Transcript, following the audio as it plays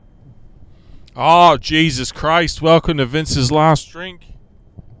Oh, Jesus Christ. Welcome to Vince's Last Drink.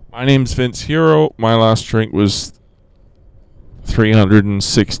 My name's Vince Hero. My last drink was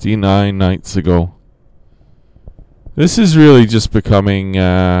 369 nights ago. This is really just becoming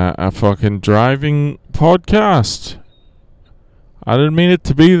a fucking driving podcast. I didn't mean it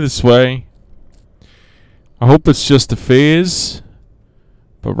to be this way. I hope it's just a phase.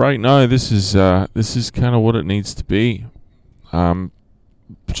 But right now, this is kind of what it needs to be.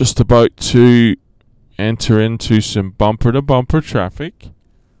 Just about to enter into some bumper-to-bumper traffic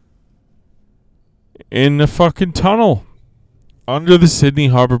in the fucking tunnel under the Sydney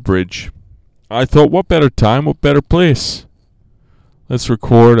Harbour Bridge. I thought, what better time, what better place? Let's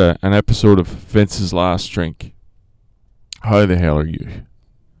record an episode of Vince's Last Drink. How the hell are you?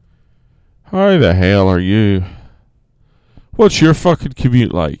 How the hell are you? What's your fucking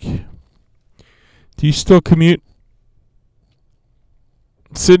commute like? Do you still commute?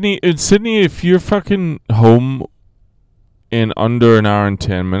 In Sydney, if you're fucking home in under an hour and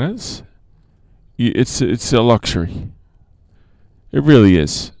 10 minutes, it's a luxury. It really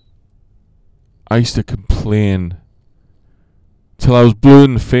is. I used to complain till I was blue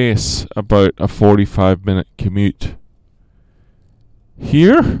in the face about a 45-minute commute.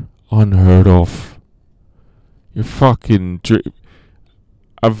 Here, unheard of. You're fucking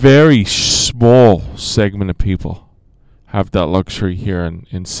a very small segment of people have that luxury here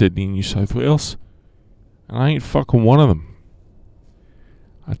in Sydney, New South Wales. And I ain't fucking one of them.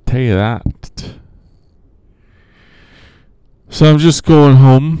 I tell you that. So I'm just going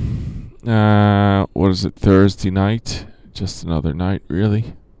home. What is it, Thursday night? Just another night,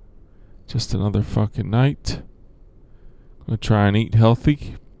 really. Just another fucking night. Gonna try and eat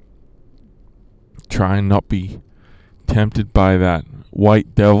healthy. Try and not be tempted by that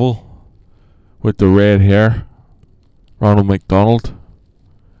white devil with the red hair. Ronald McDonald.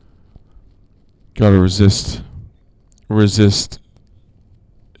 Gotta resist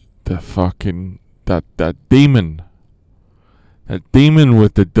the fucking that demon. That demon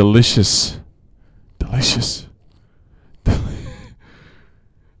with the delicious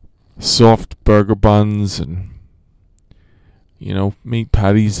soft burger buns and meat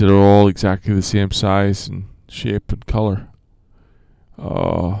patties that are all exactly the same size and shape and color.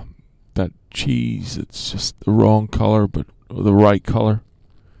 That cheese, it's just the wrong color, but the right color.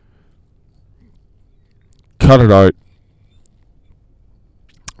 Cut it out.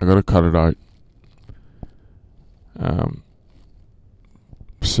 I gotta cut it out.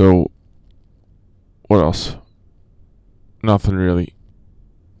 So, what else? Nothing really.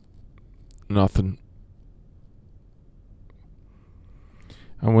 Nothing.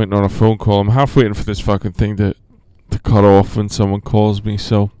 I'm waiting on a phone call. I'm half waiting for this fucking thing to cut off when someone calls me,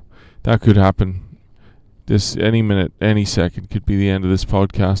 so that could happen. This any minute, any second could be the end of this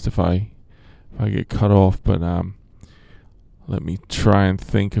podcast if I get cut off. But let me try and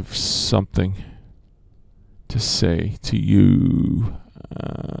think of something to say to you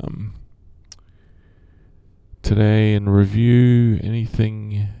today in review.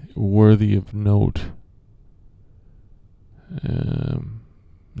 Anything worthy of note?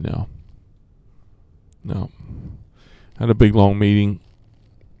 No. Had a big long meeting.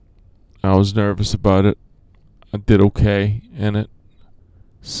 I was nervous about it. I did okay in it.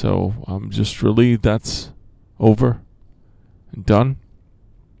 So I'm just relieved that's over and done.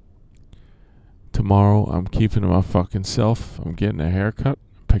 Tomorrow I'm keeping to my fucking self. I'm getting a haircut,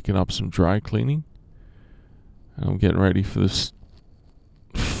 picking up some dry cleaning. And I'm getting ready for this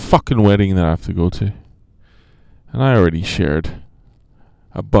fucking wedding that I have to go to. And I already shared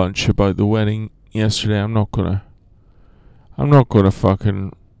a bunch about the wedding yesterday. I'm not gonna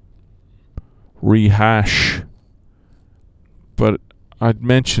fucking rehash, but I'd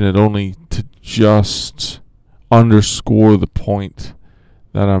mention it only to just underscore the point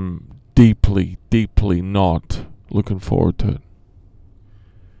that I'm deeply, deeply not looking forward to it.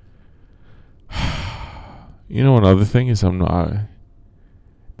 You know, another thing is the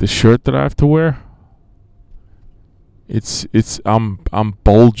shirt that I have to wear. I'm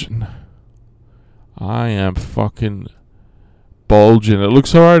bulging. I am fucking bulging. It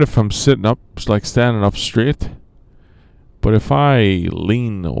looks alright if I'm sitting up, like standing up straight. But if I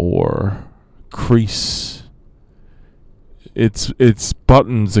lean or crease, it's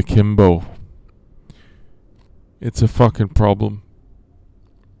buttons akimbo. It's a fucking problem.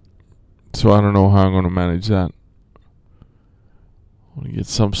 So I don't know how I'm going to manage that. I'm going to get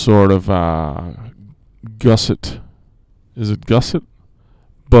some sort of gusset. Is it gusset?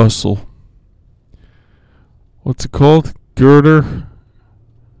 Bustle. What's it called? Girder.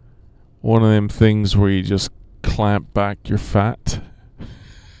 One of them things where you just clamp back your fat.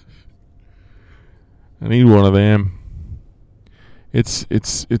 I need one of them. It's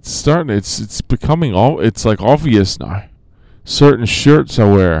starting. It's becoming it's like obvious now. Certain shirts I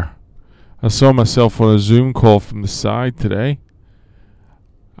wear. I saw myself on a Zoom call from the side today.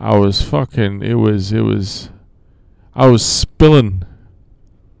 I was fucking. It was. I was spilling.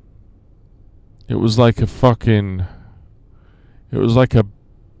 It was like a fucking. It was like a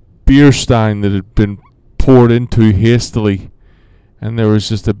beer stein that had been poured into hastily, and there was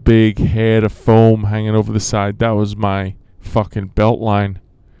just a big head of foam hanging over the side. That was my fucking belt line.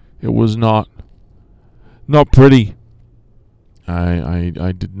 It was not pretty.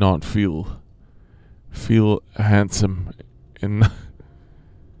 I did not feel handsome. And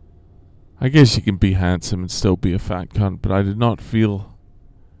I guess you can be handsome and still be a fat cunt, but I did not feel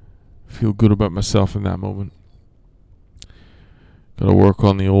good about myself in that moment. Gotta work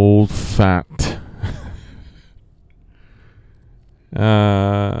on the old fat.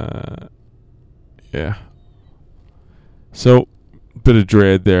 Yeah. So, bit of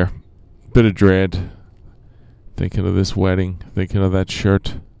dread there. Bit of dread. Thinking of this wedding. Thinking of that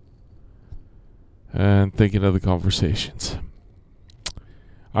shirt. And thinking of the conversations.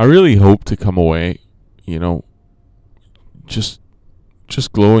 I really hope to come away, just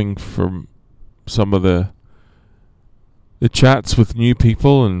glowing from some of the chats with new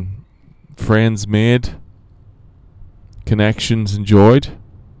people and friends made, connections enjoyed.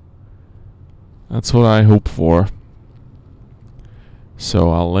 That's what I hope for.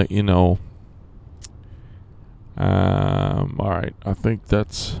 So I'll let you know. Alright, I think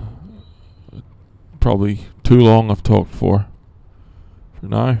that's probably too long I've talked for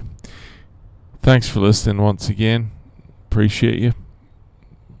now. Thanks for listening once again. Appreciate you.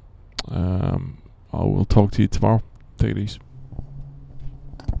 I will talk to you tomorrow. Take it easy.